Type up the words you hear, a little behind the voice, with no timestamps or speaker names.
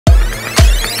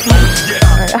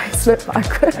I slipped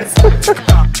backwards.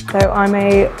 So I'm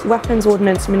a weapons,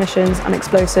 ordnance, munitions and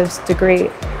explosives degree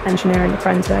engineering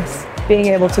apprentice. Being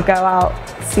able to go out,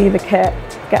 see the kit,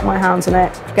 get my hands on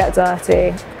it, get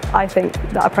dirty. I think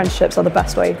that apprenticeships are the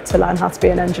best way to learn how to be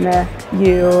an engineer.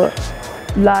 You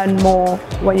learn more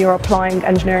when you're applying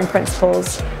engineering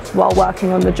principles while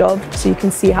working on the job, so you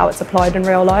can see how it's applied in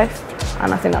real life.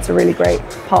 And I think that's a really great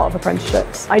part of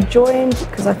apprenticeships. I joined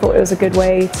because I thought it was a good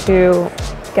way to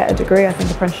get a degree. I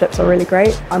think apprenticeships are really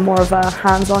great. I'm more of a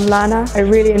hands-on learner. I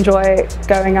really enjoy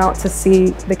going out to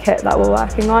see the kit that we're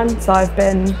working on. So I've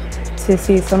been to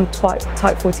see some Type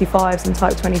 45s and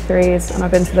Type 23s, and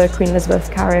I've been to the Queen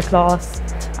Elizabeth carrier class,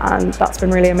 and that's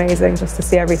been really amazing just to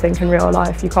see everything in real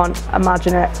life. You can't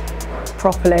imagine it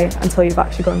properly until you've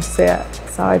actually gone to see it.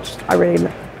 So I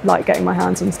really like getting my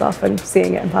hands on stuff and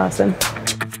seeing it in person.